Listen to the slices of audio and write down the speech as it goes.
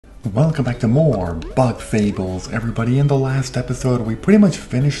Welcome back to more Bug Fables, everybody. In the last episode, we pretty much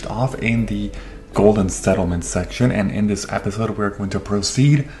finished off in the Golden Settlement section, and in this episode, we're going to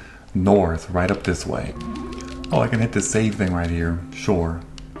proceed north, right up this way. Oh, I can hit the save thing right here. Sure.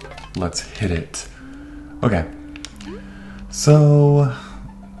 Let's hit it. Okay. So,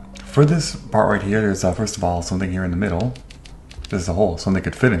 for this part right here, there's first of all something here in the middle. There's a hole, something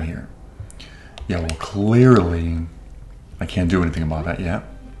could fit in here. Yeah, well, clearly, I can't do anything about that yet.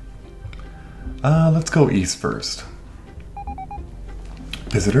 Let's go east first.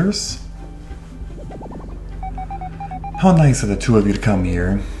 Visitors? How nice of the two of you to come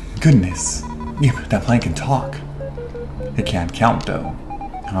here. Goodness, that plant can talk. It can't count though.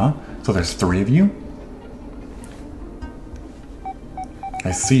 Huh? So there's three of you?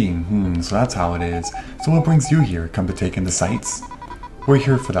 I see. So that's how it is. So what brings you here? Come to take in the sights? We're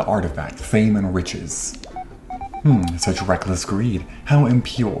here for the artifact, fame and riches. Such reckless greed. How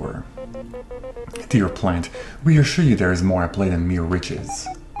impure. Dear plant, we assure you there is more at play than mere riches.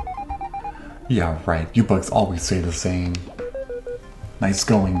 Yeah, right. You bugs always say the same. Nice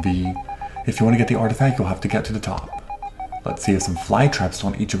going, V. If you want to get the artifact, you'll have to get to the top. Let's see if some fly traps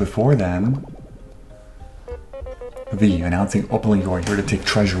don't eat you before then. V, announcing openly you are here to take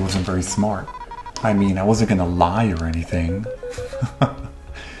treasure wasn't very smart. I mean, I wasn't gonna lie or anything.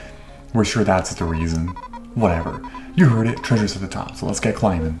 We're sure that's the reason. Whatever. You heard it, treasure's at the top, so let's get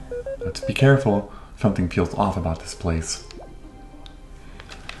climbing. Let's be careful. Something feels off about this place.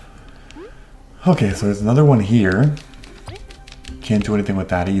 Okay, so there's another one here. Can't do anything with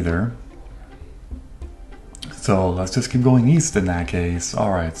that either. So let's just keep going east in that case.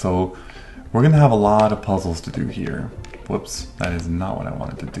 Alright, so we're gonna have a lot of puzzles to do here. Whoops, that is not what I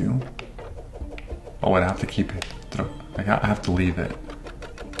wanted to do. Oh, I have to keep it. I have to leave it.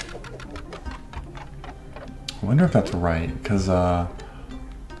 I wonder if that's right, because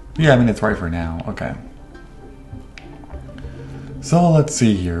yeah, I mean, it's right for now. Okay. So let's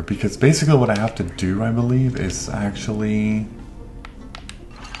see here, because basically what I have to do, I believe, is actually...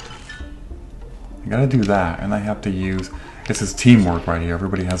 I gotta do that, and I have to use... This is teamwork right here.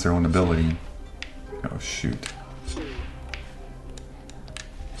 Everybody has their own ability. Oh, shoot.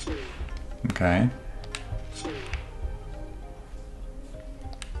 Okay.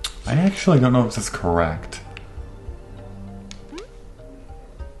 I actually don't know if this is correct.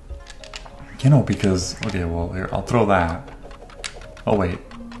 You know, because... Okay, well, here, I'll throw that. Oh, wait.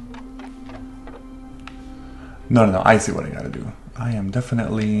 No, I see what I gotta do. I am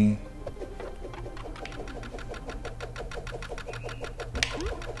definitely...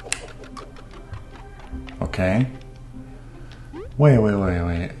 Okay. Wait.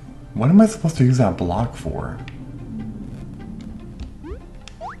 What am I supposed to use that block for?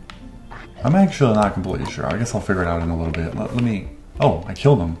 I'm actually not completely sure. I guess I'll figure it out in a little bit. Let me... Oh, I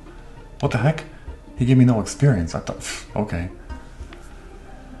killed him. What the heck? He gave me no experience. I thought... Okay.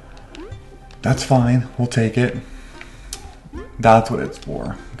 That's fine. We'll take it. That's what it's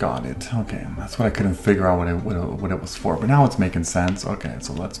for. Got it. Okay. That's what I couldn't figure out what it was for. But now it's making sense. Okay,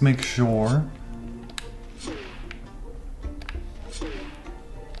 so let's make sure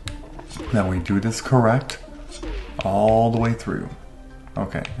that we do this correct all the way through.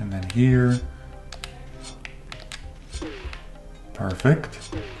 Okay, and then here. Perfect.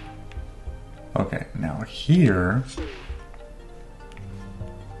 Okay, now here.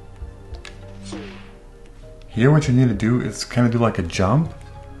 Here what you need to do is kind of do like a jump.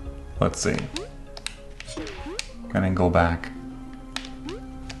 Let's see. And then go back.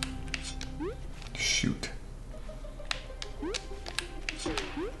 Shoot.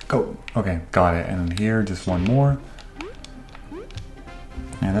 Go. Okay, got it. And then here, just one more.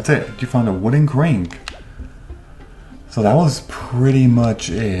 And that's it. You found a wooden crank. So that was pretty much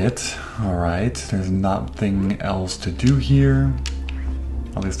it. Alright, there's nothing else to do here.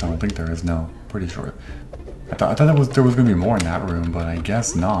 At least I don't think there is, no. Pretty sure. I thought there was going to be more in that room, but I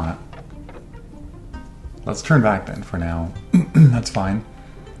guess not. Let's turn back then for now. That's fine.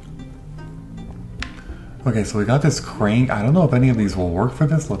 Okay, so we got this crank. I don't know if any of these will work for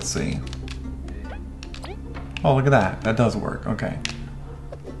this. Let's see. Oh, look at that. That does work. Okay.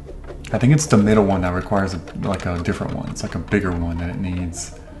 I think it's the middle one that requires like a different one. It's like a bigger one that it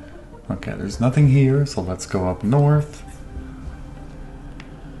needs. Okay, there's nothing here, so let's go up north.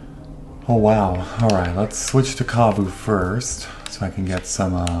 Oh wow. Alright, let's switch to Kavu first, so I can get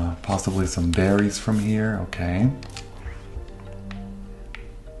some, possibly some berries from here. Okay.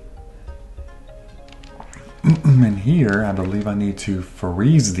 And here, I believe I need to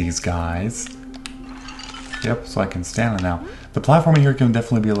freeze these guys. Yep, so I can stand on now. The platforming here can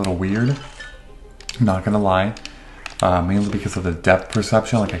definitely be a little weird. Not gonna lie. Mainly because of the depth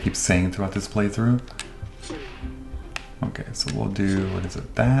perception, like I keep saying throughout this playthrough. Okay, so we'll do, what is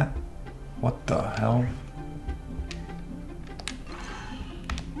it, that? What the hell?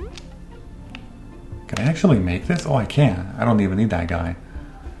 Can I actually make this? Oh, I can. I don't even need that guy.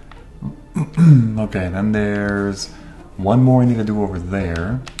 Okay, then there's one more I need to do over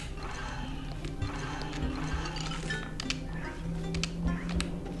there.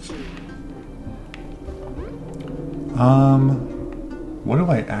 What do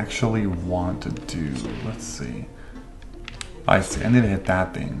I actually want to do? Let's see. I see, I need to hit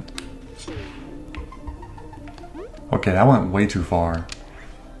that thing. Okay, that went way too far.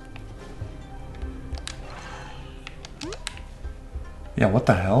 Yeah, what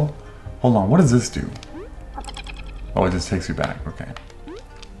the hell? Hold on, what does this do? Oh, it just takes you back, okay.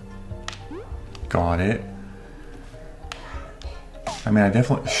 Got it. I mean, I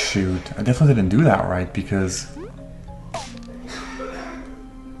definitely didn't do that right because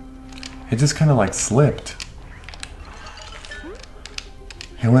it just kind of like slipped.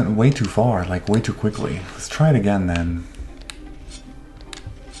 It went way too far, like way too quickly. Let's try it again then.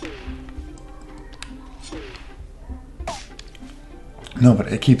 No,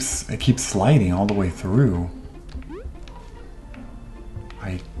 but it keeps sliding all the way through.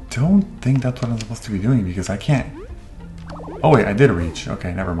 I don't think that's what I'm supposed to be doing because I can't. Oh wait, I did reach.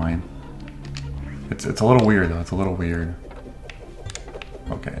 Okay, never mind. It's a little weird though. It's a little weird.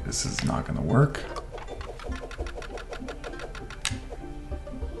 Okay, this is not gonna work.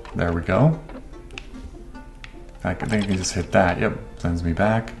 There we go. I think I can just hit that. Yep, sends me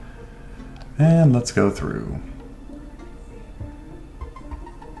back. And let's go through.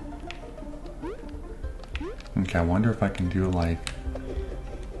 Okay, I wonder if I can do like...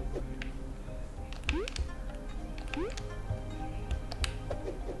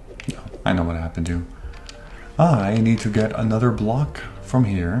 No, I know what I have to do. I need to get another block from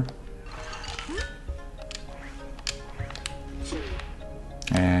here.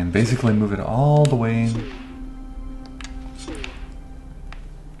 And basically move it all the way.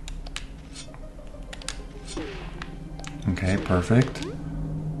 Okay, perfect.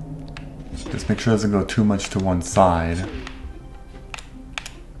 Just make sure it doesn't go too much to one side.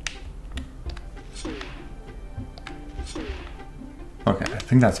 Okay, I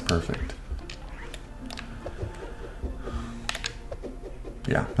think that's perfect.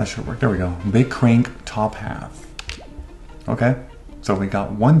 Yeah, that should work. There we go. Big crank, top half. Okay, so we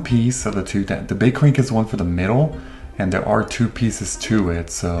got one piece of the two. The big crank is one for the middle, and there are two pieces to it,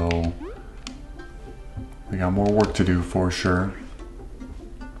 so we got more work to do for sure.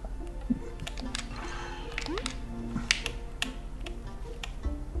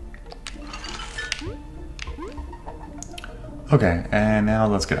 Okay, and now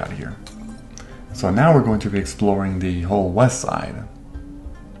let's get out of here. So now we're going to be exploring the whole west side.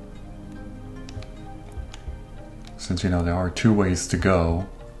 Since, you know, there are two ways to go.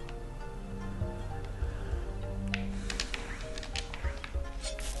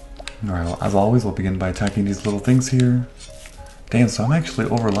 Alright, well, as always, we'll begin by attacking these little things here. Damn, so I'm actually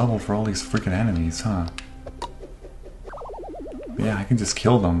over level for all these freaking enemies, huh? Yeah, I can just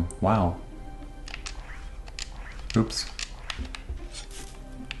kill them. Wow. Oops.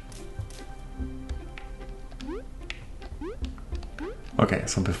 Okay,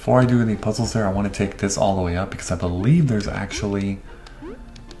 so before I do any puzzles there, I want to take this all the way up because I believe there's actually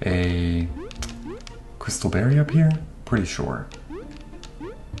a crystal berry up here. Pretty sure.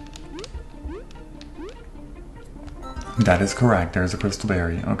 That is correct, there's a crystal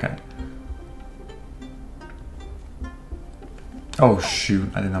berry. Okay. Oh shoot,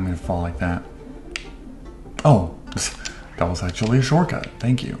 I did not mean to fall like that. Oh, that was actually a shortcut.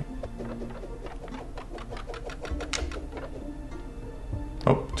 Thank you.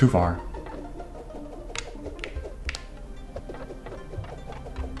 Oh, too far.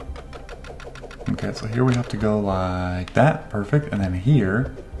 Okay, so here we have to go like that. Perfect. And then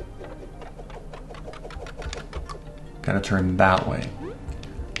here, gotta turn that way.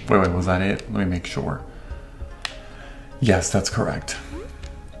 Wait, was that it? Let me make sure. Yes, that's correct.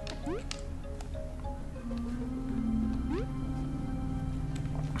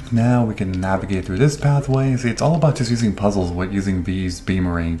 Now we can navigate through this pathway. See, it's all about just using puzzles with using V's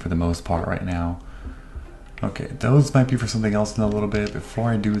Beamerang for the most part right now. Okay, those might be for something else in a little bit. Before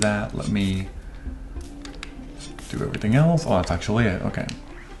I do that, let me do everything else. Oh, that's actually it. Okay.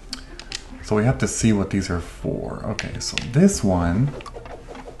 So we have to see what these are for. Okay, so this one...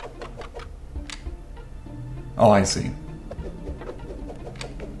 Oh, I see.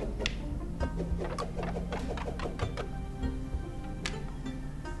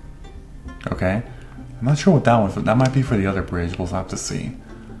 Okay, I'm not sure what that one for. That might be for the other bridge. We'll have to see.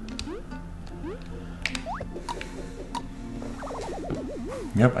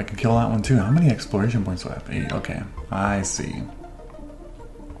 Yep, I can kill that one too. How many exploration points do I have? 8. Okay, I see.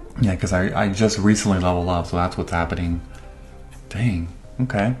 Yeah, because I just recently leveled up, so that's what's happening. Dang,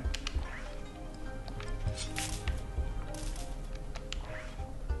 okay.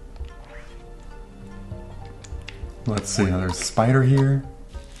 Let's see, there's a spider here.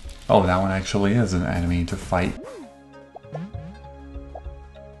 Oh, that one actually is an enemy to fight.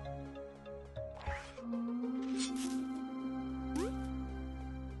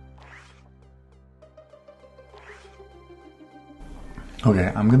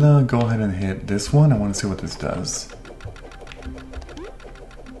 Okay, I'm gonna go ahead and hit this one. I want to see what this does.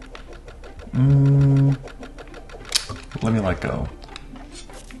 Let me let go.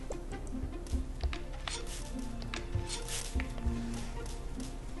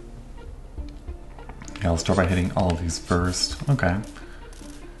 Yeah, I'll start by hitting all of these first. Okay.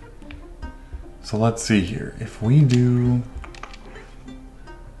 So let's see here. If we do...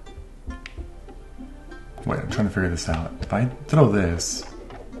 Wait, I'm trying to figure this out. If I throw this...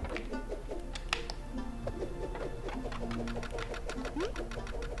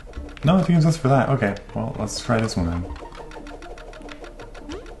 No, it uses us for that. Okay, well, let's try this one then.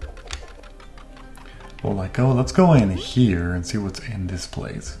 We'll let go. Let's go in here and see what's in this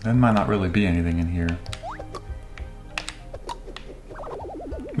place. There might not really be anything in here.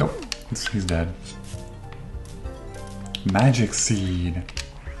 Nope, he's dead. Magic seed.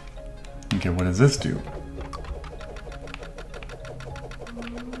 Okay, what does this do?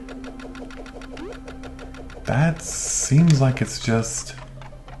 That seems like it's just...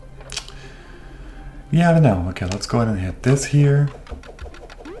 Yeah, I don't know. Okay, let's go ahead and hit this here.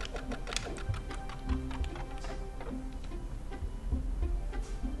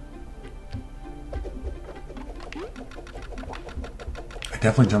 I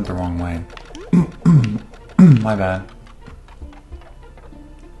definitely jumped the wrong way. My bad.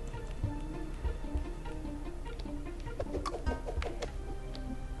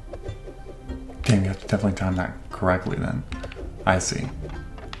 Damn, you have to definitely time that correctly then. I see.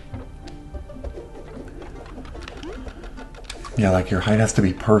 Yeah, like your height has to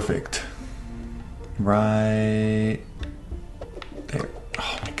be perfect. Right there.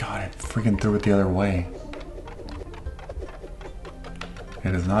 Oh my god, I freaking threw it the other way.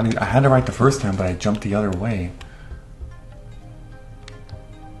 It is not. I had it right the first time, but I jumped the other way.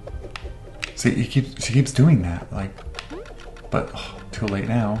 See, she keeps doing that. Like, but oh, too late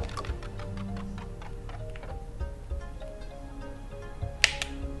now.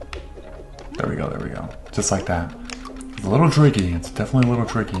 There we go. There we go. Just like that. It's a little tricky. It's definitely a little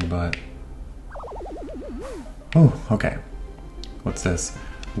tricky, but. Oh, okay. What's this?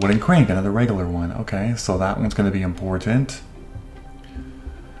 Wooden crank, another regular one. Okay, so that one's going to be important.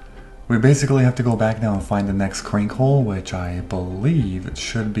 We basically have to go back now and find the next crank hole, which I believe it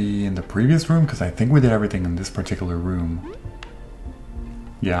should be in the previous room, because I think we did everything in this particular room.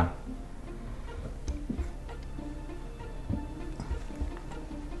 Yeah.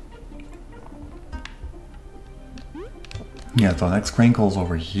 Yeah, so the next crank hole's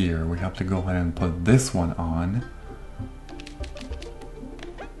over here. We have to go ahead and put this one on.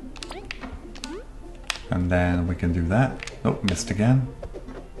 And then we can do that. Oh, missed again.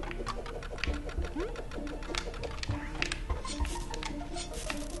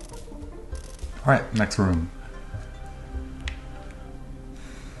 Alright, next room.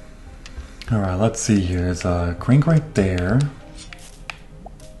 Alright, let's see here. There's a crank right there.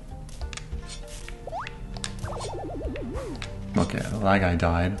 Okay, that guy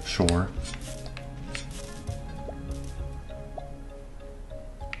died, sure.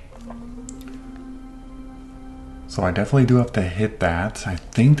 So I definitely do have to hit that. I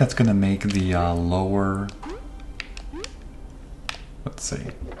think that's going to make the lower... Let's see.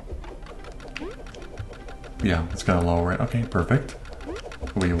 Yeah, it's going to lower it. Okay, perfect.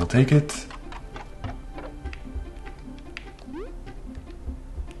 We will take it.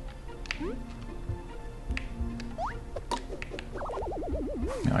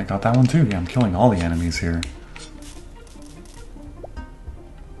 Yeah, I got that one too. Yeah, I'm killing all the enemies here.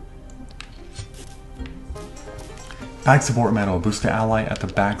 Back support medal. Boost the ally at the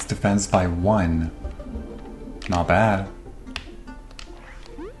back's defense by 1. Not bad.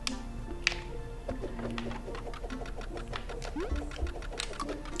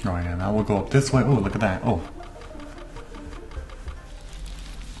 Alright, and now we'll go up this way. Oh, look at that. Oh.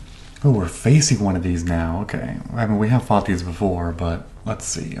 Oh, we're facing one of these now. Okay. I mean, we have fought these before, but let's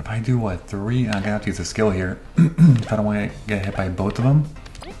see. If I do, what, 3? I'm gonna have to use a skill here. If I don't want to get hit by both of them.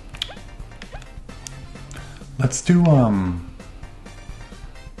 Let's do,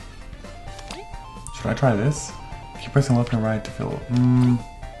 should I try this? Keep pressing left and right to fill.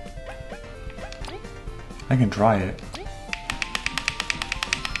 I can try it.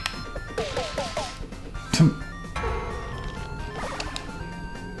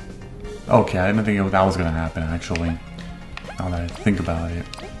 Okay, I didn't think that was gonna happen, actually. Now that I think about it.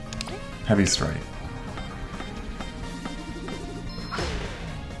 Heavy strike.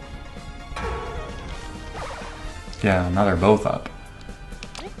 Yeah, now they're both up.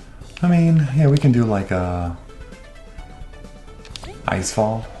 I mean, yeah, we can do like a ice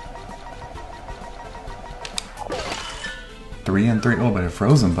fall. 3 and 3. Oh, but it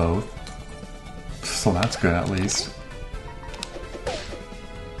froze them both. So that's good at least.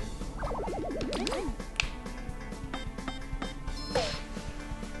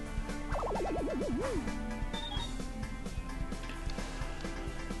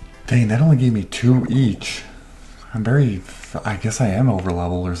 Dang, that only gave me 2 each. I guess I am over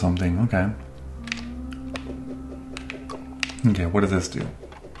leveled or something. Okay. Okay, what does this do?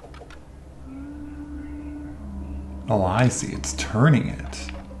 Oh, I see. It's turning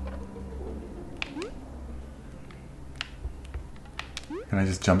it. Can I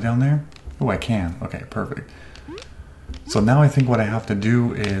just jump down there? Oh, I can. Okay, perfect. So now I think what I have to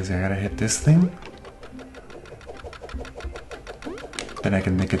do is I gotta hit this thing. Then I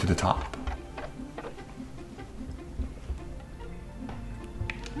can make it to the top.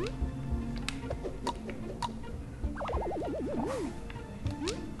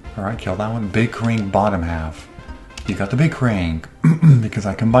 Alright, kill that one. Big crank bottom half. You got the big crank. Because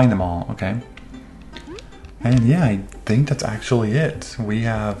I combined them all. Okay. And yeah, I think that's actually it. We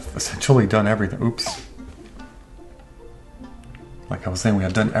have essentially done everything. Oops. Like I was saying, we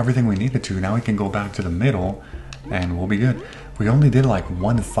have done everything we needed to. Now we can go back to the middle and we'll be good. We only did like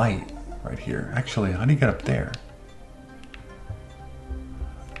one fight right here. Actually, how do you get up there?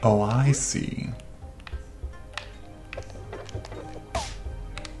 Oh, I see.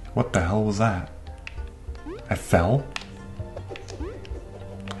 What the hell was that? I fell?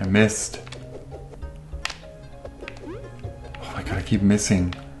 I missed. Oh, I gotta keep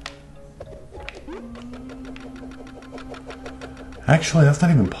missing. Actually, that's not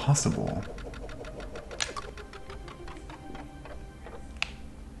even possible.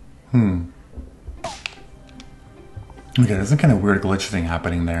 Okay, there's a kind of weird glitch thing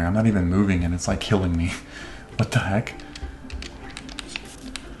happening there. I'm not even moving and it's like killing me. What the heck?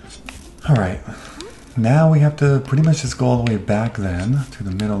 Alright. Now we have to pretty much just go all the way back then to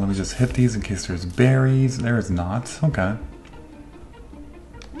the middle. Let me just hit these in case there's berries. There is not. Okay.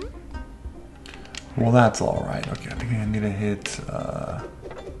 Well, that's alright. Okay, I think I need to hit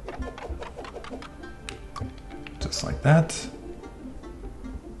just like that.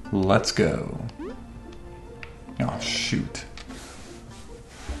 Let's go. Oh, shoot.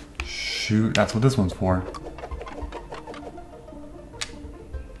 Shoot, that's what this one's for.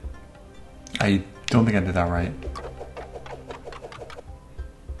 I don't think I did that right.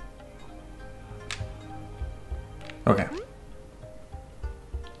 Okay.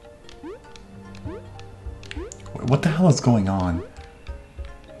 What the hell is going on?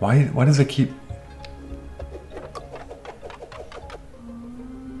 Why does it keep...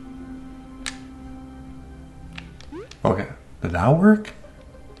 Okay, did that work?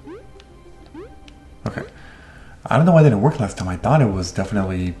 Okay. I don't know why it didn't work last time. I thought it was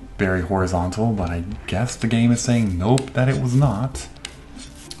definitely very horizontal, but I guess the game is saying nope, that it was not.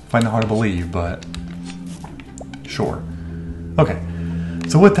 Find it hard to believe, but sure. Okay,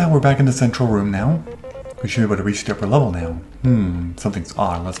 so with that, we're back in the central room now. We should be able to reach the upper level now. Something's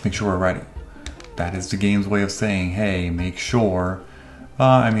odd. Let's make sure we're ready. That is the game's way of saying, hey, make sure.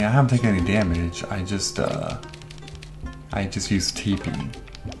 I mean, I haven't taken any damage. I just used TP.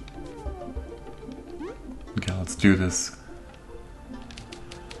 Okay, let's do this.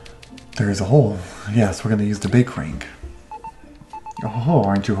 There is a hole. Yes, we're gonna use the big crank. Oh,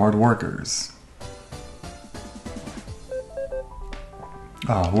 aren't you hard workers?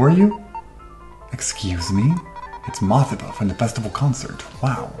 Who are you? Excuse me? It's Mothibah from the festival concert.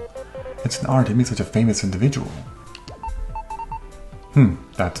 Wow. It's an honor to meet such a famous individual.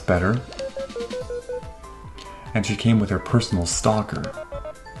 That's better. And she came with her personal stalker.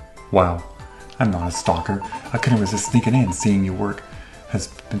 Wow. I'm not a stalker. I couldn't resist sneaking in. Seeing your work has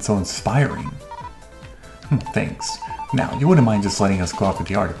been so inspiring. Thanks. Now, you wouldn't mind just letting us go after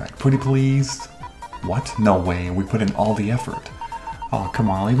the artifact, pretty please? What? No way. We put in all the effort. Oh, come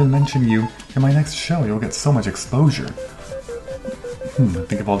on. I'll even mention you in my next show. You'll get so much exposure.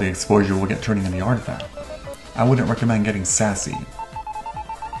 Think of all the exposure we'll get turning in the artifact. I wouldn't recommend getting sassy.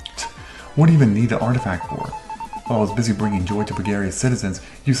 What do you even need the artifact for? While I was busy bringing joy to Bulgaria's citizens,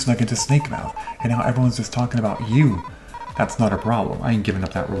 you snuck into Snake Mouth, and now everyone's just talking about you. That's not a problem. I ain't giving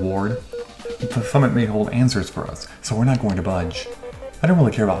up that reward. The summit may hold answers for us, so we're not going to budge. I don't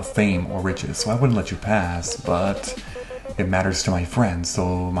really care about fame or riches, so I wouldn't let you pass, but it matters to my friends,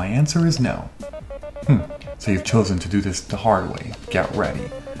 so my answer is no. So you've chosen to do this the hard way. Get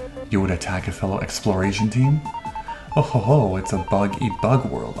ready. You would attack a fellow exploration team? Oh ho ho, it's a bug-eat-bug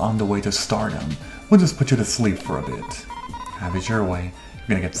world on the way to stardom. We'll just put you to sleep for a bit. Have it your way. You're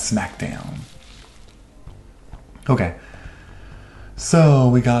gonna get smacked down. Okay. So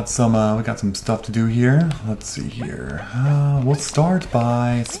we got some stuff to do here. Let's see here. We'll start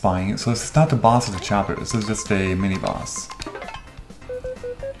by spying. So this is not the boss of the chapter. This is just a mini boss.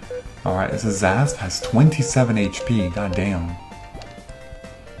 All right. This is Zast. Has 27 HP. God damn.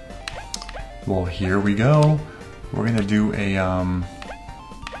 Well, here we go. We're gonna do a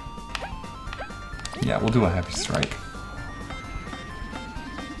yeah, we'll do a heavy strike.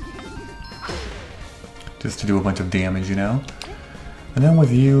 Just to do a bunch of damage, you know? And then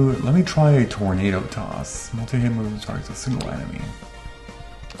with you, let me try a tornado toss. Multi-hit move targets a single enemy.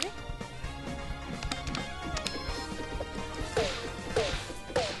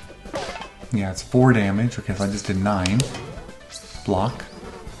 Yeah, it's 4 damage. Okay, so I just did 9. Block.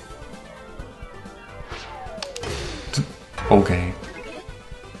 Okay.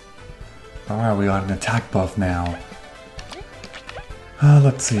 Alright, we got an attack buff now.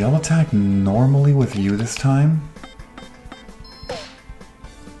 Let's see, I'll attack normally with you this time.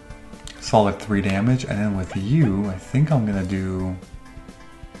 Solid 3 damage, and then with you, I think I'm gonna do...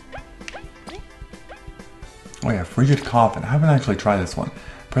 Oh yeah, Frigid Coffin. I haven't actually tried this one.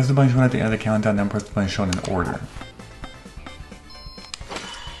 Press the button shown at the end of the countdown, then press the button shown in order.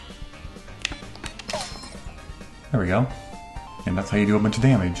 There we go. And that's how you do a bunch of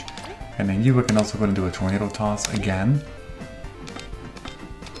damage. And then you can also go and do a tornado toss again.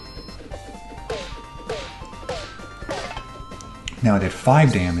 Now I did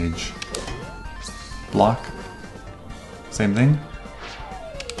 5 damage. Block. Same thing.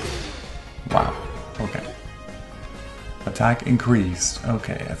 Wow. Okay. Attack increased.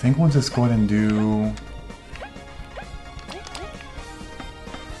 Okay, I think we'll just go ahead and do...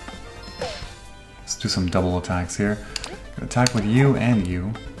 Let's do some double attacks here. Attack with you and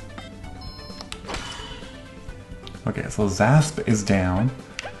you. Okay, so Zasp is down.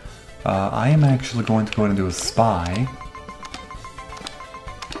 I am actually going to go ahead and do a spy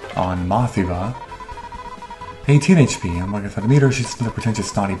on Mathiva. 18 HP, and like I said, meter, she's the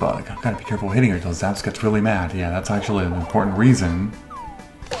pretentious snotty bug. I've got to be careful hitting her until Zaps gets really mad. Yeah, that's actually an important reason.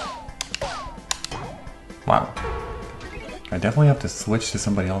 Wow. I definitely have to switch to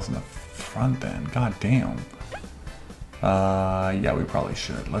somebody else in the front then. God damn. Yeah, we probably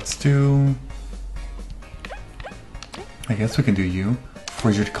should. Let's do... I guess we can do you.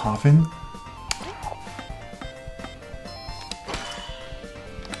 Frigid Coffin.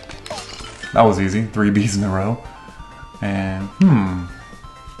 That was easy. 3 Bs in a row. And, well,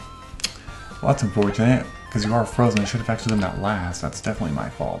 that's unfortunate, because you are frozen. I should have actually done that last. That's definitely my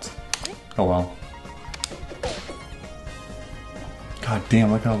fault. Oh well. God damn,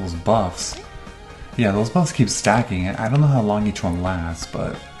 look at all those buffs. Yeah, those buffs keep stacking. I don't know how long each one lasts,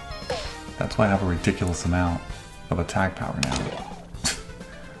 but that's why I have a ridiculous amount of attack power now.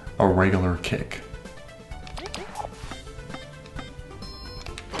 A regular kick.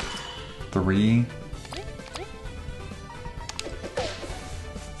 3.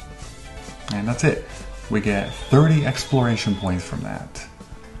 And that's it. We get 30 exploration points from that.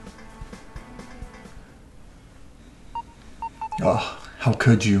 Ugh, how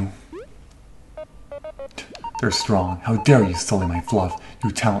could you? They're strong. How dare you sully my fluff,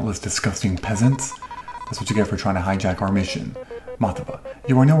 you talentless, disgusting peasants? That's what you get for trying to hijack our mission. Mathiva,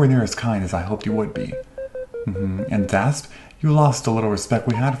 you are nowhere near as kind as I hoped you would be. And Dasp, you lost a little respect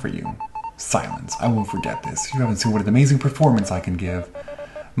we had for you. Silence. I won't forget this. You haven't seen what an amazing performance I can give.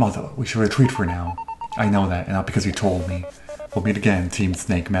 Mathiva, we should retreat for now. I know that, and not because you told me. We'll meet again, Team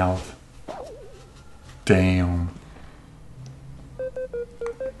Snake Mouth. Damn.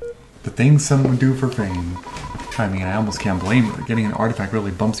 The things some would do for fame. I mean, I almost can't blame her. Getting an artifact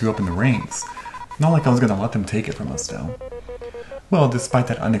really bumps you up in the ranks. Not like I was gonna let them take it from us, though. Well, despite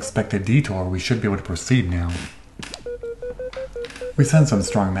that unexpected detour, we should be able to proceed now. We sent some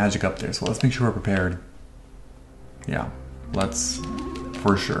strong magic up there, so let's make sure we're prepared. Yeah, let's...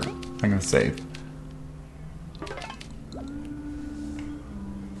 for sure. I'm gonna save.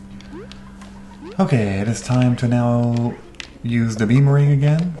 Okay, it is time to now use the beamering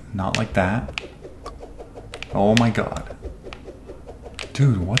again. Not like that. Oh my god.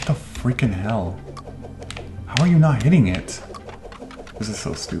 Dude, what the freaking hell? How are you not hitting it? This is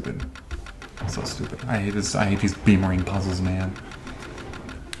so stupid. So stupid. I hate this. I hate these beamering puzzles, man.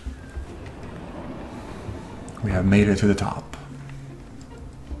 We have made it to the top.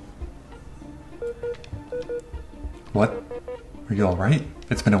 What? Are you alright?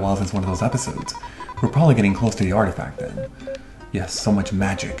 It's been a while since one of those episodes. We're probably getting close to the artifact then. Yes, so much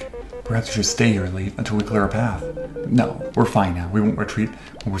magic. Perhaps we should stay here late until we clear a path. No, we're fine now. We won't retreat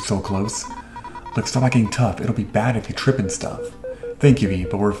when we're so close. Look, stop acting tough. It'll be bad if you trip and stuff. Thank you, V,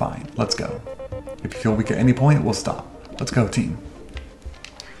 but we're fine. Let's go. If you feel weak at any point, we'll stop. Let's go, team.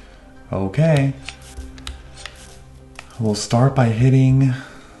 Okay. We'll start by hitting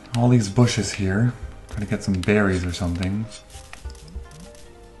all these bushes here. Try to get some berries or something.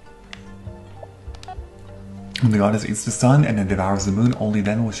 When the goddess eats the sun and then devours the moon, only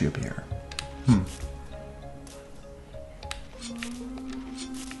then will she appear.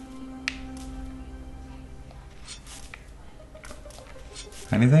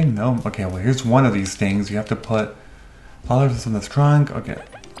 Anything? No? Okay, well here's one of these things. You have to put flowers in the trunk. Okay.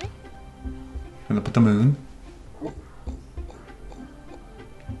 I'm gonna put the moon.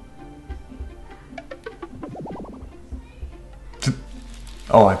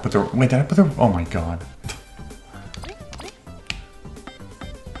 Oh, I put the... Wait, did I put the... Oh my god.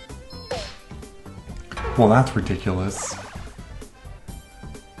 Well, that's ridiculous.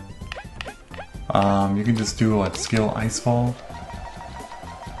 You can just do, what, skill Icefall?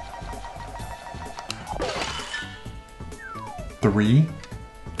 Three,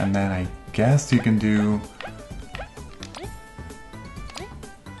 and then I guess you can do...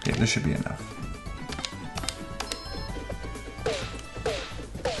 Yeah, this should be enough.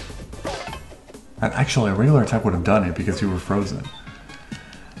 And actually, a regular attack would have done it because you were frozen.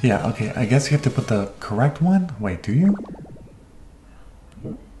 Yeah, okay, I guess you have to put the correct one? Wait, do you?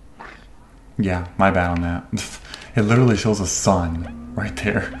 Yeah, my bad on that. It literally shows a sun right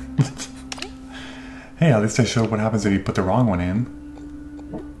there. Hey, at least I showed what happens if you put the wrong one in.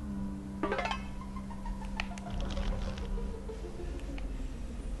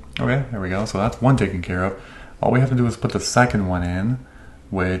 Okay, there we go. So that's one taken care of. All we have to do is put the second one in,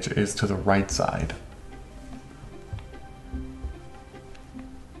 which is to the right side.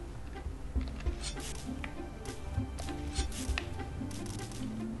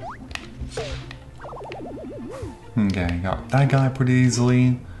 Okay, got that guy pretty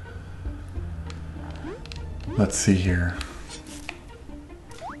easily. Let's see here.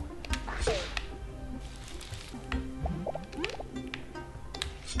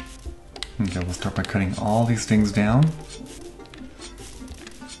 Okay, we'll start by cutting all these things down.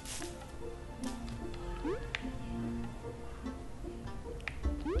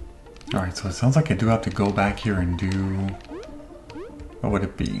 Alright, so it sounds like I do have to go back here and do... What would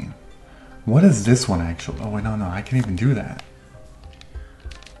it be? What is this one actually? Oh wait, no, I can't even do that.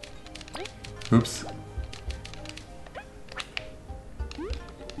 Oops.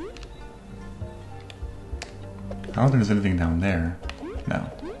 I don't think there's anything down there.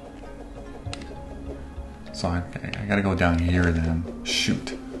 No. So I gotta go down here then.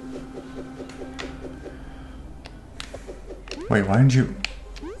 Shoot. Wait, why didn't you...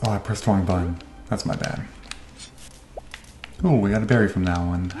 Oh, I pressed the wrong button. That's my bad. Ooh, we got a berry from that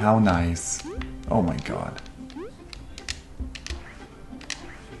one. How nice. Oh my god.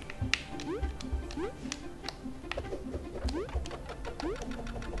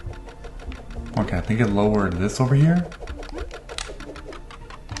 Okay, I think it lowered this over here.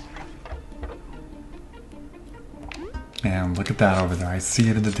 And look at that over there. I see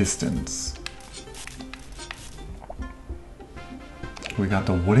it in the distance. We got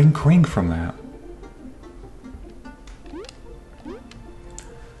the wooden crank from that.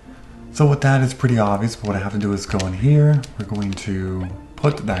 So with that, it's pretty obvious, but what I have to do is go in here. We're going to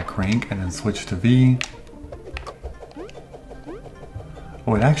put that crank and then switch to V.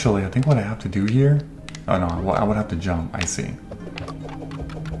 Oh, wait, actually, I think what I have to do here... Oh no, I would have to jump, I see.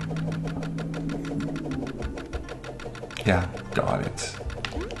 Yeah, got it.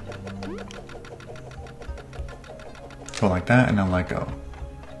 Go like that and then let go.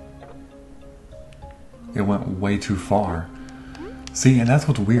 It went way too far. See, and that's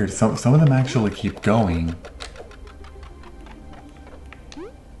what's weird. Some of them actually keep going.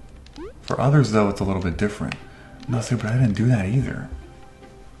 For others, though, it's a little bit different. No, see, but I didn't do that either.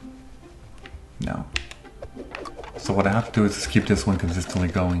 No. So what I have to do is just keep this one consistently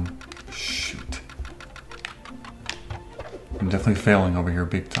going. Shoot. I'm definitely failing over here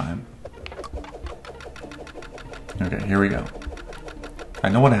big time. Okay, here we go. I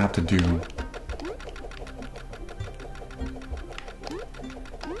know what I have to do.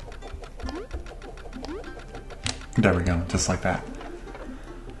 There we go, just like that.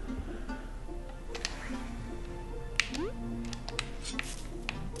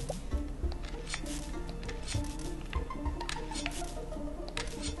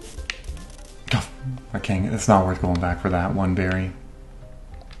 Okay, it's not worth going back for that one berry.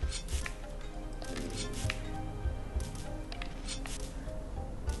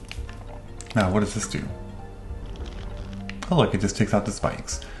 Now, what does this do? Oh look, it just takes out the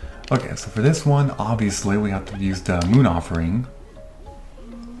spikes. Okay, so for this one, obviously we have to use the moon offering.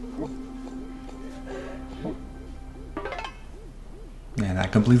 And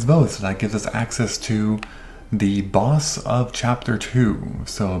that completes both, so that gives us access to the boss of chapter 2.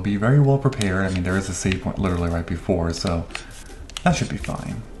 So be very well prepared. I mean, there is a save point literally right before, so that should be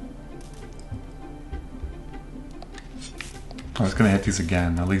fine. I was gonna hit these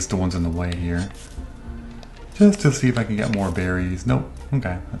again, at least the ones in the way here. Just to see if I can get more berries. Nope.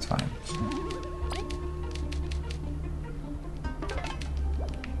 Okay, that's fine.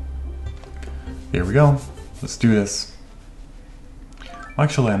 Here we go. Let's do this.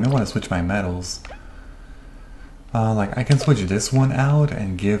 Actually, I may want to switch my medals. Like, I can switch this one out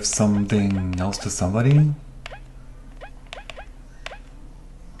and give something else to somebody.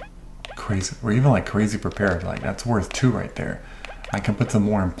 Crazy, or even like crazy prepared. Like, that's worth 2 right there. I can put some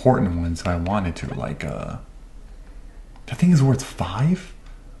more important ones if I wanted to. Like, that thing is worth 5?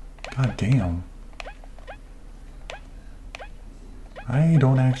 God damn. I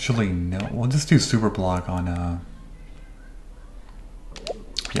don't actually know. We'll just do super block on,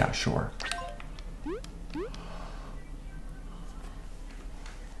 yeah, sure.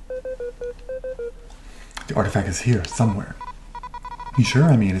 The artifact is here, somewhere. You sure?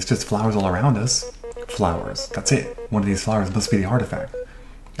 I mean, it's just flowers all around us. Flowers. That's it. One of these flowers must be the artifact.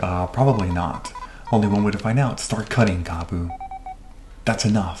 Probably not. Only one way to find out. Start cutting, Kabu. That's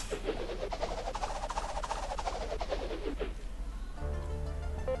enough.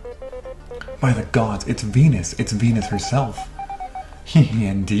 By the gods, it's Venus. It's Venus herself.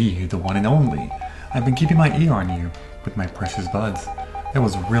 Indeed, the one and only. I've been keeping my ear on you with my precious buds. I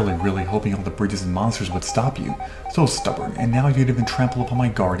was really hoping all the bridges and monsters would stop you. So stubborn, and now you'd even trample upon my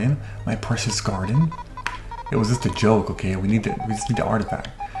garden, my precious garden. It was just a joke, okay? We just need the artifact.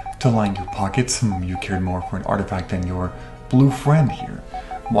 To line your pockets, you cared more for an artifact than your blue friend here.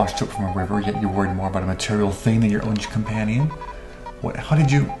 Washed up from a river, yet you worried more about a material thing than your own companion. What? How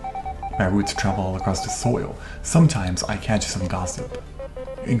did you? My roots travel all across the soil. Sometimes I catch some gossip.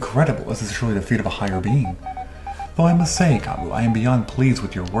 Incredible, this is surely the feat of a higher being. Though I must say, Kabu, I am beyond pleased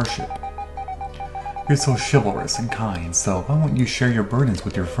with your worship. You're so chivalrous and kind, so why won't you share your burdens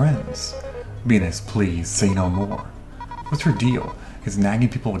with your friends? Venus, please, say no more. What's your deal? Is nagging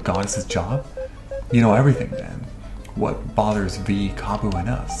people a goddess's job? You know everything then. What bothers V, Kabu, and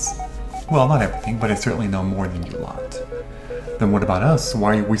us? Well, not everything, but I certainly know more than you lot. Then what about us?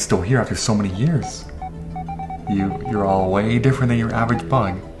 Why are we still here after so many years? You're all way different than your average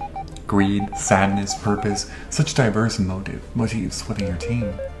bug. Greed, sadness, purpose, such diverse motives within your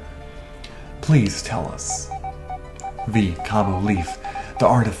team. Please tell us. V, Kabu, Leaf, the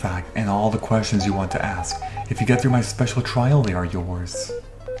artifact, and all the questions you want to ask. If you get through my special trial, they are yours.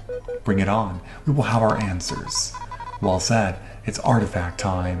 Bring it on. We will have our answers. Well said. It's artifact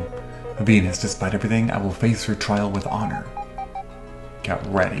time. Venus, despite everything, I will face your trial with honor. Get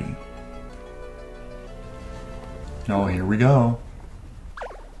ready. Oh, here we go.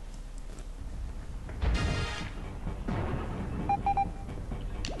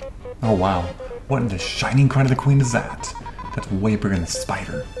 Oh wow, what in the shining crown of the queen is that? That's way bigger than the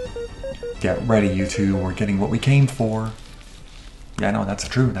spider. Get ready, you two, we're getting what we came for. Yeah, no, that's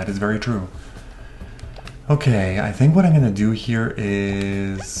true, that is very true. Okay, I think what I'm gonna do here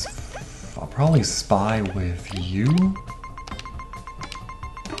is... I'll probably spy with you.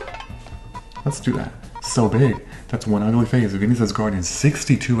 Let's do that. So big. That's one ugly phase. Venus's garden,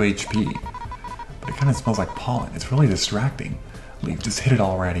 62 HP. But it kind of smells like pollen. It's really distracting. Leaf, just hit it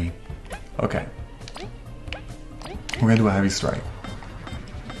already. Okay. We're gonna do a heavy strike.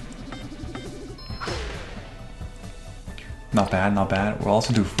 Not bad, not bad. We'll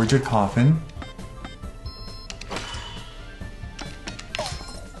also do frigid coffin.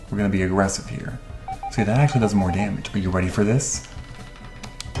 We're gonna be aggressive here. See, that actually does more damage. Are you ready for this?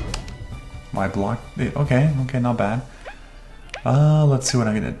 My block. Okay, not bad. Let's see what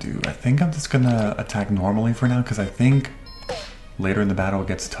I'm gonna do. I think I'm just gonna attack normally for now because I think later in the battle it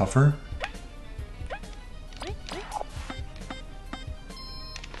gets tougher.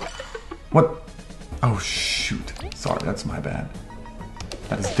 What? Oh shoot. Sorry, that's my bad.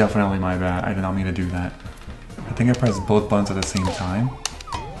 That is definitely my bad. I did not mean to do that. I think I pressed both buttons at the same time.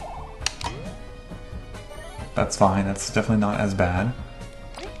 That's fine. That's definitely not as bad.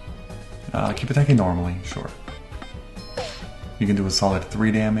 Keep attacking normally, sure. You can do a solid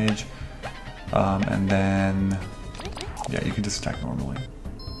 3 damage. And then... yeah, you can just attack normally.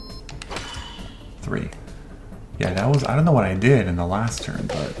 3. Yeah, that was... I don't know what I did in the last turn,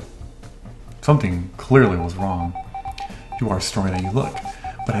 but... something clearly was wrong. You are stronger than you look.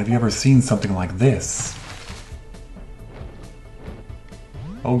 But have you ever seen something like this?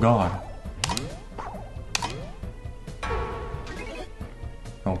 Oh god.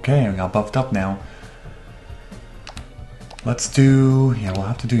 Okay, I got buffed up now. Let's do... yeah, we'll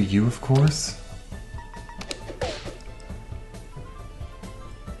have to do you, of course.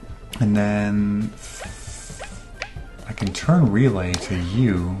 And then... I can turn relay to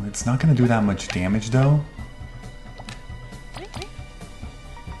you. It's not going to do that much damage, though.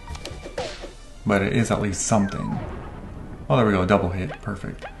 But it is at least something. Oh, there we go, double hit.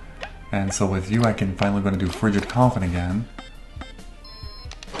 Perfect. And so with you, I can finally going to do Frigid Coffin again.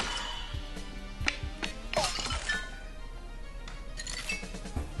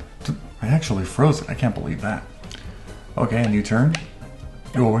 I actually froze it. I can't believe that. Okay, a new turn.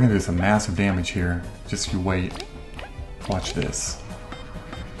 Oh, we're going to do some massive damage here. Just you wait. Watch this.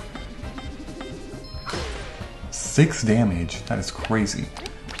 6 damage. That is crazy.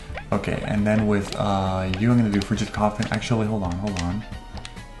 Okay, and then with you, I'm going to do Frigid Coffin. Actually, hold on.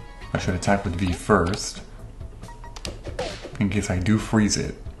 I should attack with V first. In case I do freeze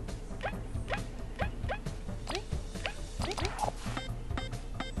it.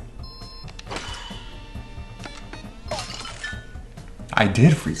 I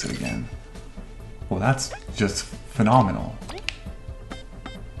did freeze it again. Well, that's just phenomenal.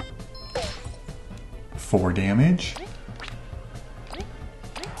 4 damage.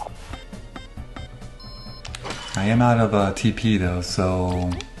 I am out of TP though, so...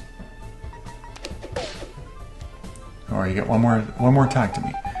 or you get one more attack to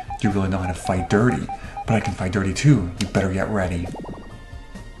me. You really know how to fight dirty, but I can fight dirty too. You better get ready.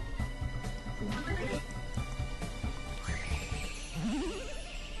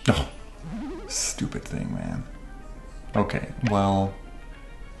 Oh, stupid thing, man. Okay, well,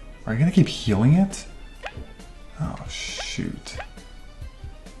 are you gonna keep healing it? Oh, shoot.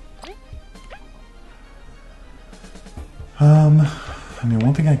 I mean,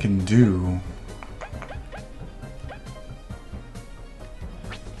 one thing I can do...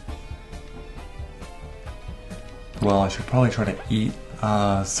 well, I should probably try to eat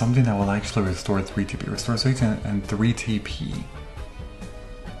something that will actually restore 3 TP. Restore 6 and 3 TP.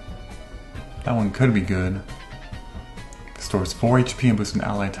 That one could be good. Restores 4 HP and boosts an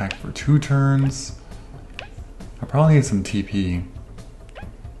ally attack for 2 turns. I probably need some TP.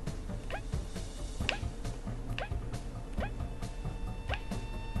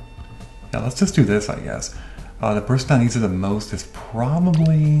 Yeah, let's just do this, I guess. The person that needs it the most is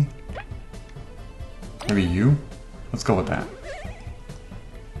probably... maybe you? Let's go with that.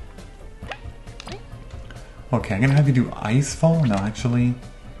 Okay, I'm gonna have you do Icefall? No, actually...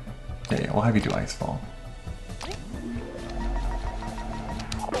 yeah, we'll have you do Icefall.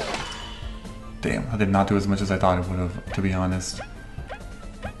 Damn, I did not do as much as I thought it would have, to be honest.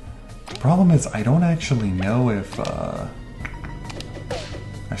 The problem is, I don't actually know if I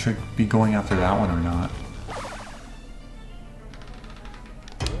should be going after that one or not.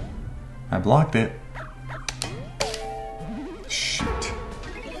 I blocked it. Shoot.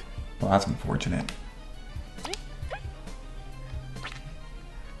 Well, that's unfortunate.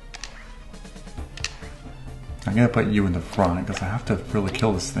 I'm gonna put you in the front because I have to really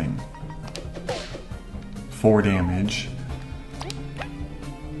kill this thing. 4 damage.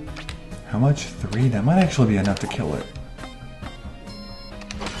 How much? 3? That might actually be enough to kill it.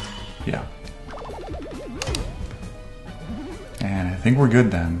 Yeah. And I think we're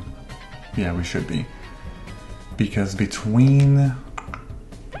good then. Yeah, we should be. Because between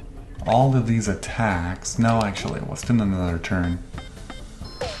all of these attacks... no, actually, we'll spend another turn.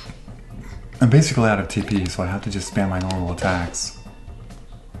 I'm basically out of TP, so I have to just spam my normal attacks.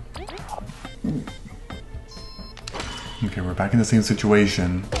 Okay, we're back in the same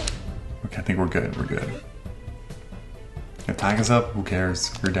situation. Okay, I think we're good, we're good. Attack us up, who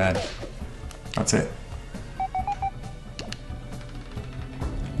cares? You're dead. That's it.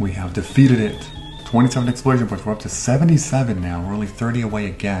 We have defeated it. 27 explosion points, we're up to 77 now. We're only 30 away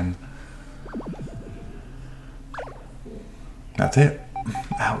again. That's it.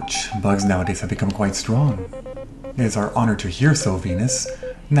 Ouch. Bugs nowadays have become quite strong. It is our honor to hear so, Venus.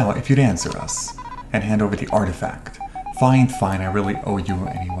 Now, if you'd answer us and hand over the artifact. Fine, I really owe you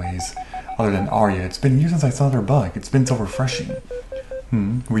anyways. Other than Arya, it's been years since I saw their bug. It's been so refreshing.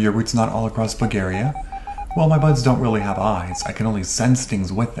 Were your roots not all across Bulgaria? Well, my buds don't really have eyes. I can only sense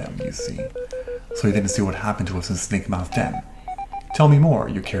things with them, you see. So you didn't see what happened to us in Snake Mouth Den. Tell me more,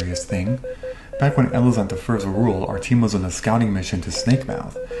 you curious thing. Back when Elizant first ruled, our team was on a scouting mission to Snake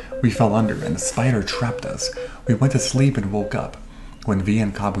Mouth. We fell under, and the spider trapped us. We went to sleep and woke up, when V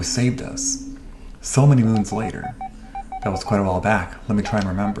and Kabu saved us. So many moons later. That was quite a while back. Let me try and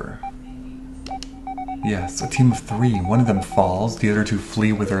remember. Yes, a team of 3. One of them falls, the other 2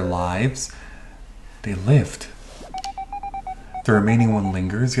 flee with their lives. They lived. The remaining one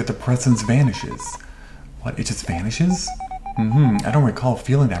lingers, yet the presence vanishes. What, it just vanishes? I don't recall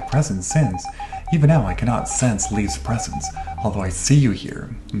feeling that presence since. Even now, I cannot sense Leaf's presence, although I see you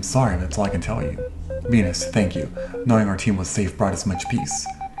here. I'm sorry, that's all I can tell you. Venus, thank you. Knowing our team was safe brought us much peace.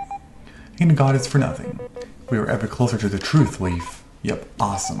 Ain't a goddess for nothing. We are ever closer to the truth, Leaf. Yep,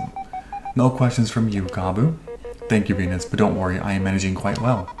 awesome. No questions from you, Kabu. Thank you, Venus, but don't worry, I am managing quite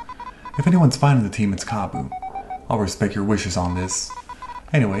well. If anyone's fine on the team, it's Kabu. I'll respect your wishes on this.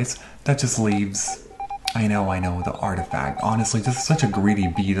 Anyways, that just leaves... I know, the artifact. Honestly, just such a greedy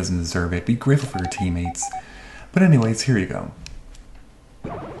bee doesn't deserve it. Be grateful for your teammates. But anyways, here you go.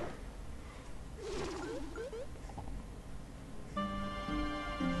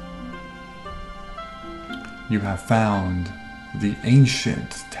 You have found the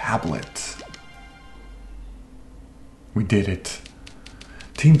ancient tablet. We did it.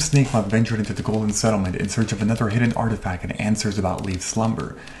 Team Snakemouth ventured into the Golden Settlement in search of another hidden artifact and answers about Leaf's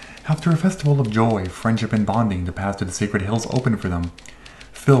slumber. After a festival of joy, friendship, and bonding, the path to the sacred hills opened for them.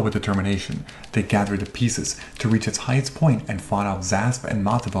 Filled with determination, they gathered the pieces to reach its highest point and fought off Zasp and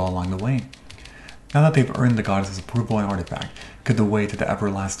Matava along the way. Now that they've earned the goddess's approval and artifact, could the way to the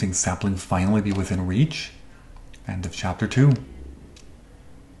everlasting sapling finally be within reach? End of Chapter 2.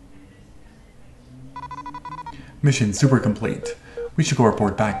 Mission super complete. We should go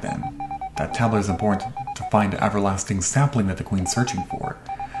report back then. That tablet is important to find the everlasting sapling that the Queen's searching for.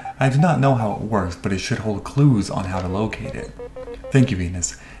 I do not know how it works, but it should hold clues on how to locate it. Thank you,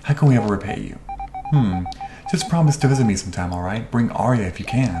 Venus. How can we ever repay you? Just promise to visit me sometime, alright? Bring Arya if you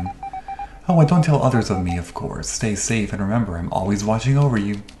can. Oh, and don't tell others of me, of course. Stay safe, and remember, I'm always watching over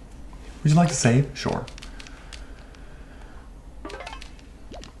you. Would you like to save? Sure.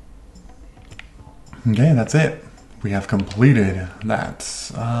 Okay, that's it. We have completed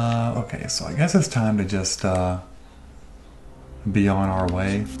that. Okay, so I guess it's time to just, be on our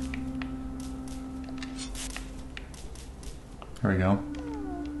way. There we go.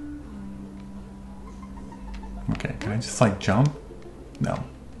 Okay, can I just like jump? No.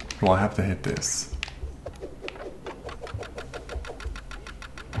 Well, I have to hit this.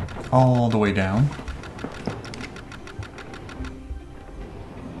 All the way down.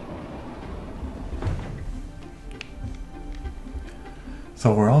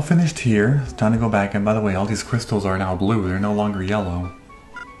 So we're all finished here. It's time to go back, and by the way, all these crystals are now blue. They're no longer yellow.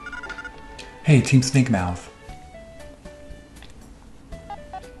 Hey, Team Snakemouth.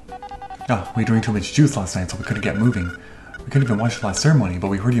 Ah, we drank too much juice last night, so we couldn't get moving. We couldn't even watch the last ceremony, but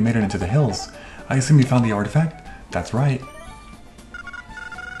we heard you made it into the hills. I assume you found the artifact? That's right.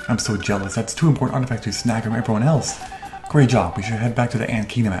 I'm so jealous. That's too important artifact to snag from everyone else. Great job. We should head back to the Ant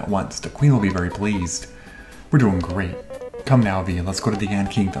Kingdom at once. The Queen will be very pleased. We're doing great. Come now, V, let's go to the Ant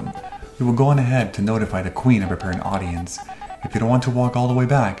Kingdom. We will go on ahead to notify the Queen and prepare an audience. If you don't want to walk all the way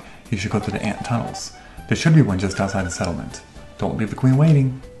back, you should go through the Ant Tunnels. There should be one just outside the settlement. Don't leave the Queen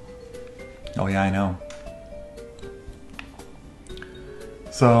waiting. Oh yeah, I know.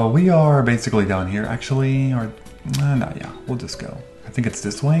 So we are basically down here, actually, or... no, yeah, we'll just go. I think it's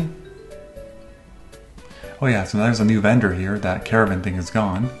this way? Oh yeah, so there's a new vendor here. That caravan thing is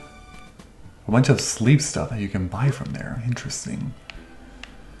gone. A bunch of sleep stuff that you can buy from there. Interesting.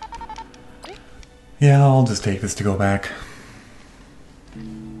 Yeah, I'll just take this to go back.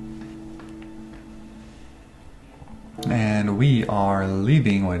 And we are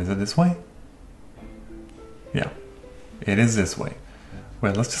leaving... Wait, is it this way? Yeah, it is this way.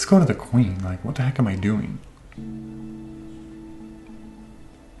 Wait, let's just go to the Queen. Like, what the heck am I doing?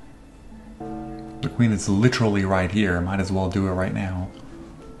 The Queen is literally right here. Might as well do it right now.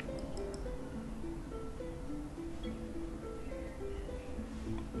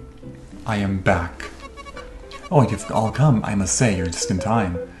 I am back. Oh, you've all come. I must say, you're just in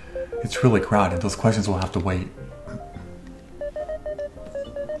time. It's really crowded. Those questions will have to wait.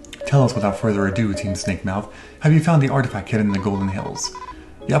 Tell us without further ado, Team Snakemouth. Have you found the artifact hidden in the Golden Hills?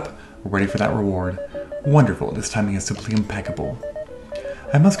 Yep, we're ready for that reward. Wonderful. This timing is simply impeccable.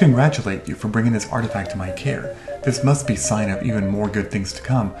 I must congratulate you for bringing this artifact to my care. This must be a sign of even more good things to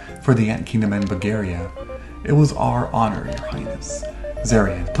come for the Ant Kingdom and Bulgaria. It was our honor, Your Highness.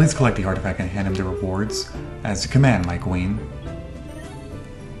 Zarian, please collect the artifact and hand him the rewards. As you command, my queen.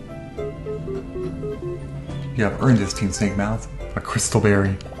 You have earned this, Team Snakemouth. A crystal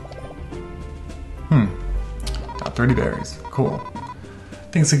berry. Got 30 berries. Cool.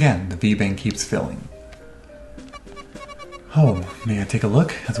 Thanks again. The V-Bank keeps filling. Oh, may I take a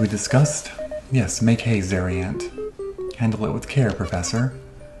look, as we discussed? Yes, make hay, Zariant. Handle it with care, Professor.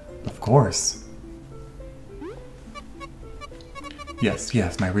 Of course.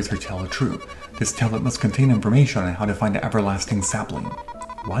 Yes, my research held true. This tablet must contain information on how to find the everlasting sapling.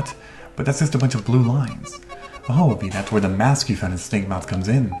 What? But that's just a bunch of blue lines. Oh, that's where the mask you found in Snakemouth comes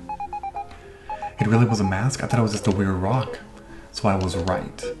in. It really was a mask? I thought it was just a weird rock. So I was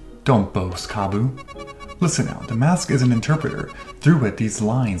right. Don't boast, Kabu. Listen now, the mask is an interpreter. Through it, these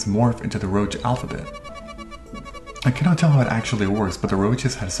lines morph into the roach alphabet. I cannot tell how it actually works, but the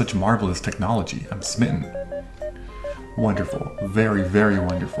roaches had such marvelous technology. I'm smitten. Wonderful. Very, very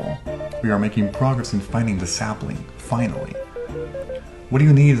wonderful. We are making progress in finding the sapling, finally. What do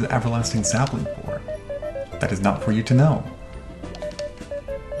you need the everlasting sapling for? That is not for you to know.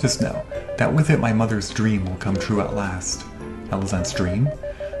 Just know that with it my mother's dream will come true at last. Elizan's dream?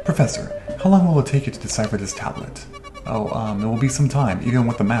 Professor, how long will it take you to decipher this tablet? Oh, it will be some time. Even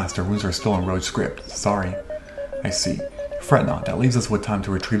with the mask, our runes are still in roach script. Sorry. I see. Fret not, that leaves us with time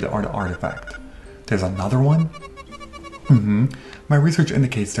to retrieve the artifact. There's another one? My research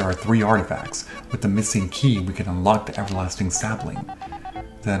indicates there are 3 artifacts. With the missing key, we can unlock the everlasting sapling.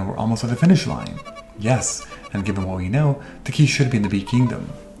 Then we're almost at the finish line. Yes, and given what we know, the key should be in the Bee Kingdom.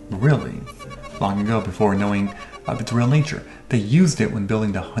 Really? Long ago, before knowing its real nature, they used it when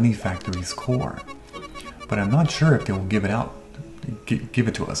building the honey factory's core. But I'm not sure if they will give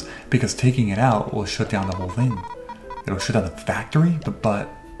it to us, because taking it out will shut down the whole thing. It'll shut down the factory? But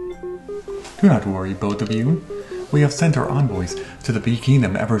do not worry, both of you. We have sent our envoys to the Bee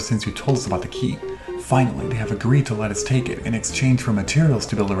Kingdom ever since you told us about the key. Finally, they have agreed to let us take it in exchange for materials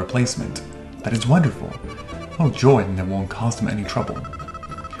to build a replacement. That is wonderful. Oh joy, and it won't cost them any trouble.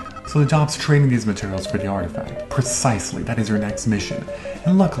 So the job's trading these materials for the artifact. Precisely, that is your next mission.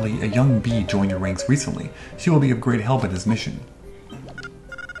 And luckily, a young bee joined your ranks recently. She will be of great help in this mission.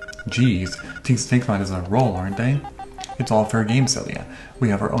 Geez, Team Snakemouth is on a roll, aren't they? It's all fair game, Celia. We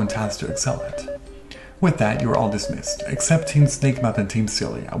have our own tasks to excel at. With that, you are all dismissed, except Team Snakemouth and Team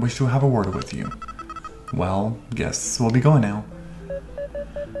Celia. I wish to have a word with you. Well, guess we'll be going now.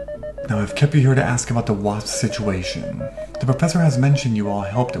 Now, I've kept you here to ask about the wasp situation. The professor has mentioned you all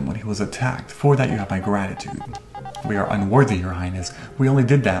helped him when he was attacked. For that, you have my gratitude. We are unworthy, Your Highness. We only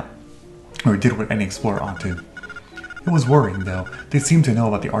did that, or did what any explorer ought to. It was worrying, though. They seemed to know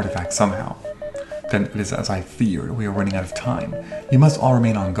about the artifact somehow. Then it is as I feared. We are running out of time. You must all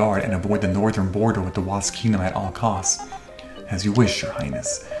remain on guard and avoid the northern border with the Wasp Kingdom at all costs. As you wish, Your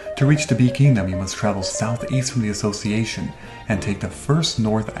Highness. To reach the Bee Kingdom, you must travel southeast from the Association and take the first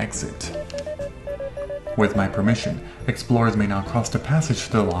north exit. With my permission, explorers may now cross the passage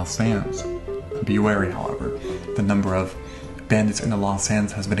to the Lost Sands. Be wary, however. The number of bandits in the Lost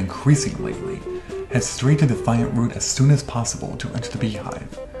Sands has been increasing lately. Head straight to the Defiant Route as soon as possible to enter the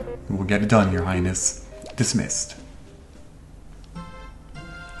Beehive. We will get it done, Your Highness. Dismissed.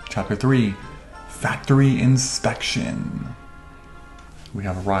 Chapter 3, Factory Inspection. We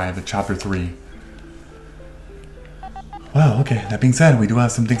have arrived at Chapter 3. Well, okay, that being said, we do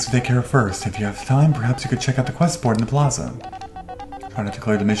have some things to take care of first. If you have time, perhaps you could check out the quest board in the plaza. Try not to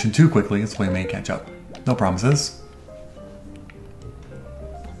clear the mission too quickly, so we may catch up. No promises.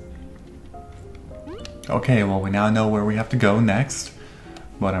 Okay, well, we now know where we have to go next.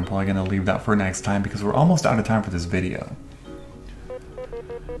 But I'm probably going to leave that for next time because we're almost out of time for this video.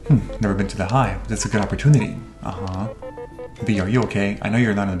 Never been to the Hive. This is a good opportunity. V, are you okay? I know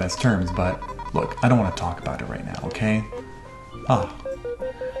you're not on the best terms, but look, I don't want to talk about it right now, okay?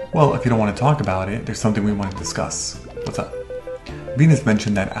 Well, if you don't want to talk about it, there's something we want to discuss. What's up? Venus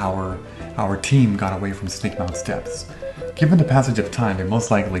mentioned that our team got away from Snakemouth's depths. Given the passage of time, they're most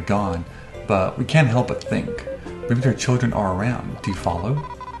likely gone, but we can't help but think. Maybe their children are around. Do you follow?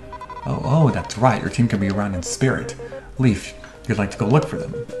 Oh, that's right. Your team can be around in spirit. Leaf, you'd like to go look for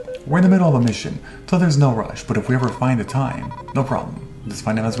them. We're in the middle of a mission, so there's no rush, but if we ever find the time, no problem. Just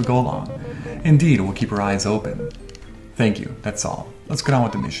find them as we go along. Indeed, we'll keep our eyes open. Thank you, that's all. Let's get on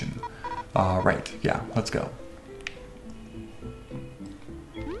with the mission. Right, yeah, let's go.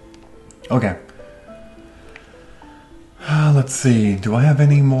 Okay. Let's see, do I have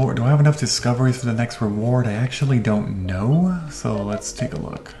any more? Do I have enough discoveries for the next reward? I actually don't know, so let's take a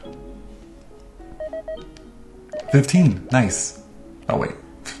look. 15, nice. Oh wait,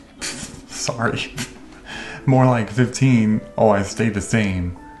 sorry. More like 15. Oh, I stayed the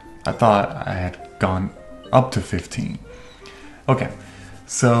same. I thought I had gone up to 15. Okay,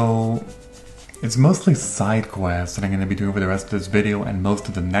 so it's mostly side quests that I'm going to be doing for the rest of this video and most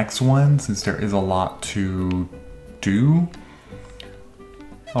of the next one, since there is a lot to do.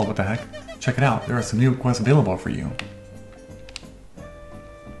 Oh, what the heck? Check it out. There are some new quests available for you.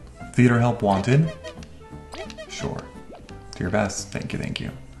 Theater help wanted. Sure. Do your best. Thank you, thank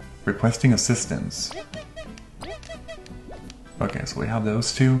you. Requesting assistance. Okay, so we have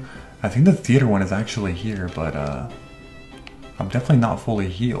those two. I think the theater one is actually here, but I'm definitely not fully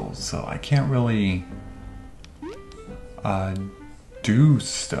healed, so I can't really do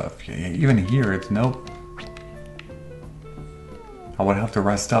stuff. Yeah, even here, it's nope. I would have to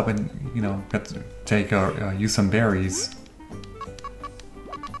rest up and, you know, get to take use some berries.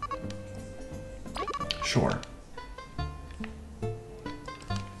 Sure.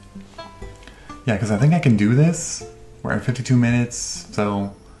 Yeah, because I think I can do this. We're at 52 minutes,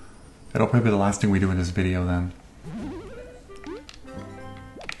 so it'll probably be the last thing we do in this video then.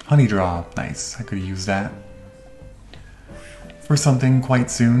 Honey drop, nice. I could use that for something quite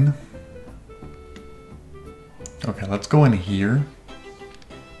soon. Okay, let's go in here.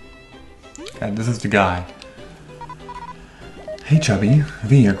 And this is the guy. Hey Chubby,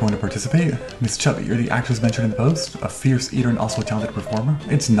 V, you're going to participate? Miss Chubby, you're the actress mentioned in the post? A fierce eater and also a talented performer?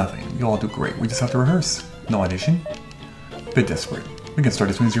 It's nothing. You all do great. We just have to rehearse. No audition? Bit desperate. We can start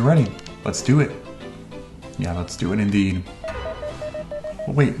as soon as you're ready. Let's do it. Yeah, let's do it indeed.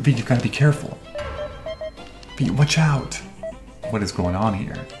 Well, wait, V, you gotta be careful. V, watch out! What is going on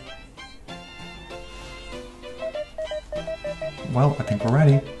here? Well, I think we're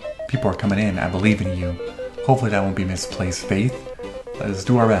ready. People are coming in. I believe in you. Hopefully that won't be misplaced faith. Let us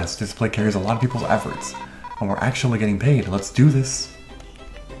do our best. This play carries a lot of people's efforts. And we're actually getting paid. Let's do this.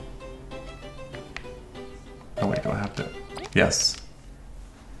 Oh wait, do I have to? Yes.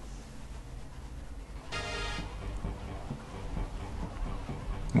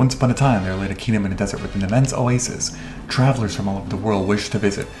 Once upon a time, there lay a kingdom in a desert with an immense oasis. Travelers from all over the world wished to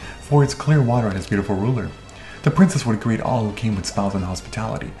visit, for its clear water and its beautiful ruler. The princess would greet all who came with smiles and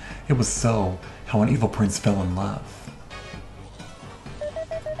hospitality. It was so how an evil prince fell in love.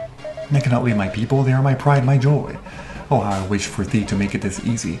 I cannot leave my people, they are my pride, my joy. Oh, how I wish for thee to make it this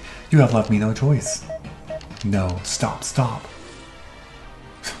easy. You have left me no choice. No, stop, stop.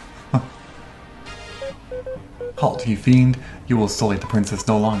 Halt, you fiend. You will sully the princess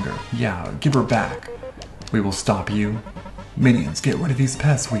no longer. Yeah, give her back. We will stop you. Minions, get rid of these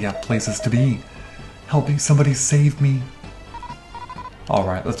pests. We have places to be. Help me, somebody save me.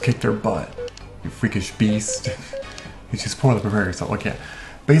 Alright, let's kick their butt. You freakish beast. You just poorly prepare yourself. Okay.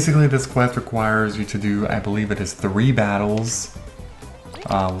 Basically, this quest requires you to do, I believe it is 3 battles.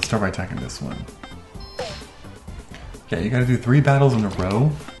 We'll start by attacking this one. Yeah, you gotta do 3 battles in a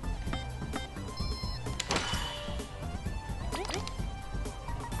row.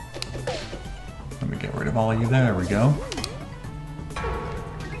 Let me get rid of all of you there. There we go.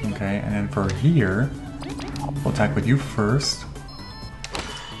 Okay, and then for here, we'll attack with you first.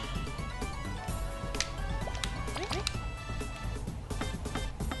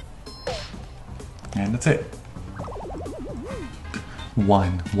 And that's it.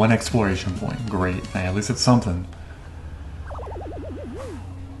 One exploration point. Great. Hey, at least it's something.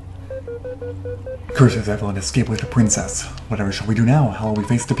 Curses, everyone escape with the princess. Whatever shall we do now? How will we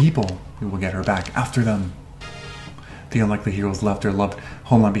face the people? We will get her back after them. The unlikely heroes left their loved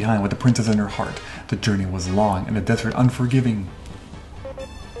homeland behind with the princess in her heart. The journey was long and the desert unforgiving.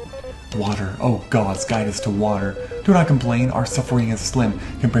 Water. Oh, gods, guide us to water. Do not complain. Our suffering is slim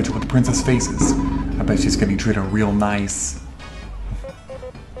compared to what the princess faces. I bet she's getting treated real nice.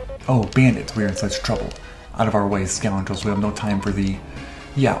 Oh, bandits, we are in such trouble. Out of our way, scoundrels, we have no time for thee.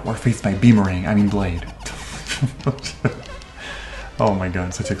 Yeah, we're faced by blade. Oh my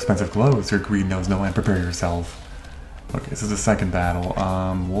god, such expensive clothes. Your greed knows no end. Prepare yourself. Okay, this is the second battle.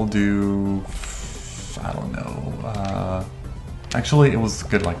 We'll do... I don't know. Actually, it was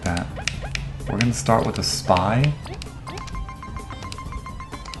good like that. We're gonna start with a spy.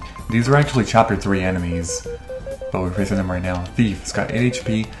 These are actually chapter 3 enemies, but we're facing them right now. Thief, it's got 8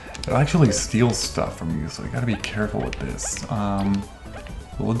 HP. It'll actually steal stuff from you, so you gotta be careful with this.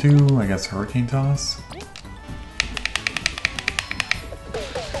 We'll do, I guess, Hurricane Toss.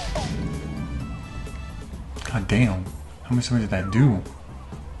 God damn, how much damage did that do?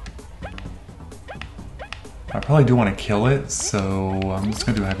 I probably do want to kill it, so I'm just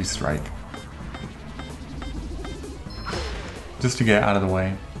gonna do Heavy Strike. Just to get out of the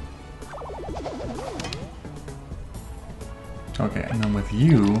way. Okay, and then with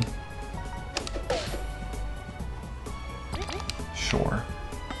you... Sure.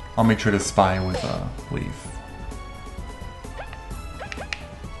 I'll make sure to spy with Leaf.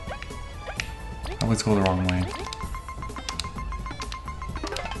 I always go the wrong way.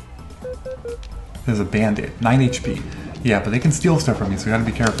 There's a bandit. 9 HP. Yeah, but they can steal stuff from me, so we gotta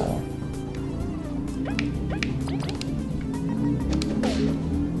be careful.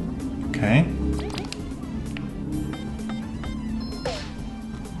 Okay.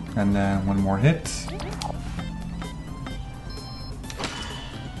 And then one more hit.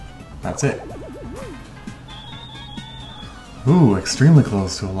 That's it. Ooh, extremely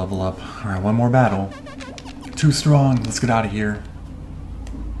close to a level up. Alright, one more battle. Too strong. Let's get out of here.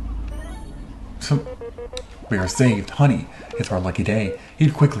 So, we are saved. Honey, it's our lucky day.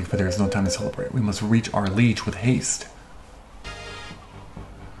 Eat quickly, for there is no time to celebrate. We must reach our liege with haste.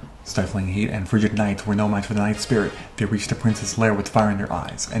 Stifling heat and frigid nights were no match for the night spirit. They reached the prince's lair with fire in their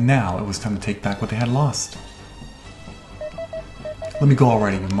eyes, and now it was time to take back what they had lost. Let me go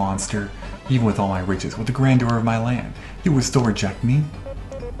already, you monster. Even with all my riches, with the grandeur of my land, you would still reject me?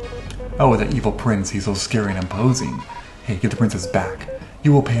 Oh, the evil prince, he's so scary and imposing. Hey, get the princess back.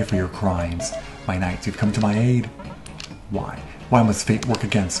 You will pay for your crimes. My knights, you've come to my aid. Why? Why must fate work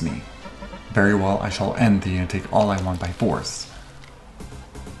against me? Very well, I shall end thee and take all I want by force.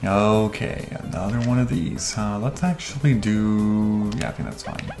 Okay, another one of these. Let's actually do... yeah, I think that's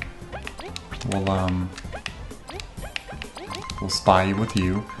fine. We'll spy with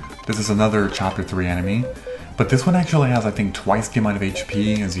you. This is another Chapter 3 enemy. But this one actually has, I think, twice the amount of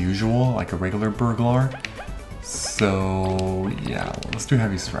HP as usual, like a regular burglar. So, yeah, let's do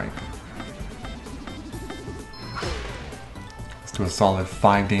Heavy Strike. Let's do a solid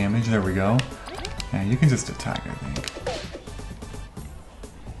 5 damage, there we go. And you can just attack, I think.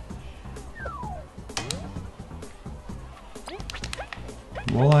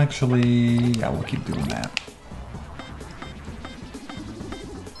 We'll actually, yeah, we'll keep doing that.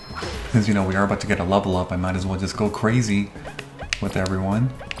 Since, you know, we are about to get a level up, I might as well just go crazy with everyone.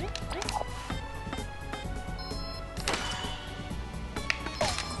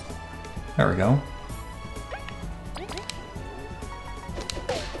 There we go.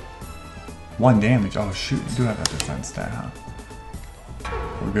 1 damage. Oh shoot, you do have that defense stat, huh?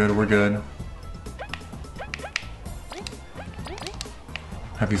 We're good, we're good.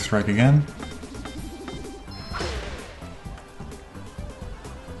 Heavy strike again.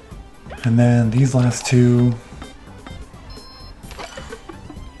 And then these last two.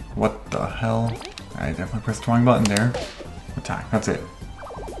 What the hell? I definitely pressed the wrong button there. Attack, that's it.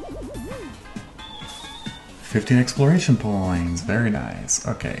 15 exploration points, very nice.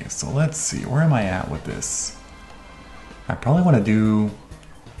 Okay, so let's see, where am I at with this? I probably want to do...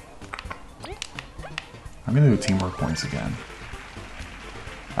 I'm going to do teamwork points again.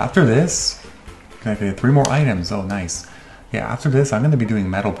 After this, okay, 3 more items, oh nice. Yeah, after this, I'm going to be doing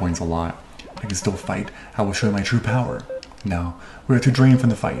medal points a lot. I can still fight. I will show you my true power. No, we are too drained from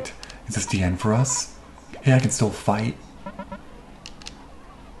the fight. Is this the end for us? Hey, I can still fight.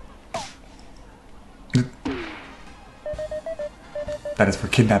 That is for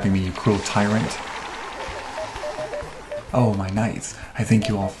kidnapping me, you cruel tyrant. Oh, my knights, I thank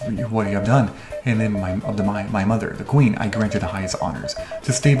you all for what you have done. And in my mother, the queen, I grant you the highest honors.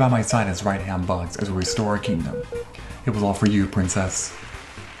 To stay by my side as right-hand bugs as we restore our kingdom. It was all for you, princess.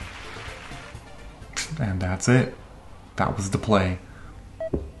 And that's it. That was the play.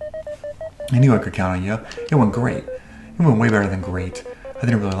 I knew I could count on you. It went great. It went way better than great. I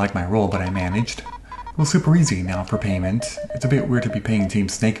didn't really like my role, but I managed. It was super easy. Now for payment. It's a bit weird to be paying Team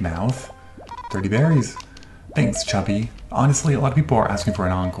Snake Mouth. 30 berries. Thanks, Chubby. Honestly, a lot of people are asking for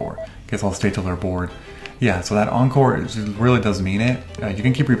an encore. Guess I'll stay till they're bored. Yeah, so that encore really does mean it. You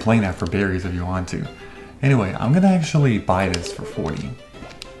can keep replaying that for berries if you want to. Anyway, I'm gonna actually buy this for 40.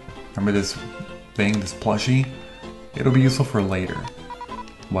 Remember this thing, this plushie? It'll be useful for later.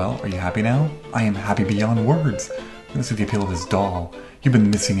 Well, are you happy now? I am happy beyond words. I'm gonna see the appeal of this doll. You've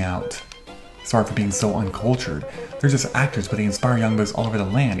been missing out. Sorry for being so uncultured. They're just actors, but they inspire young boys all over the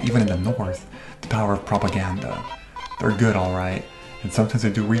land, even in the north. The power of propaganda. They're good, alright. And sometimes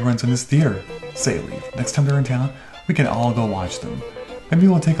they do reruns in this theater. Say, Leaf, next time they're in town, we can all go watch them. Maybe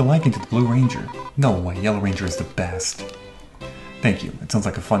we'll take a liking to the Blue Ranger. No way, Yellow Ranger is the best. Thank you, it sounds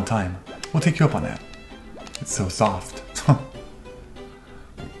like a fun time. We'll take you up on that. It's so soft.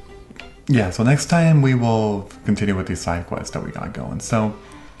 Yeah, so next time we will continue with these side quests that we got going. So,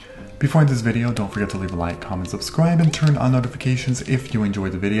 before I end this video, don't forget to leave a like, comment, subscribe, and turn on notifications if you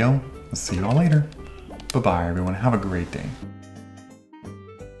enjoyed the video. I'll see you all later. Bye-bye, everyone. Have a great day.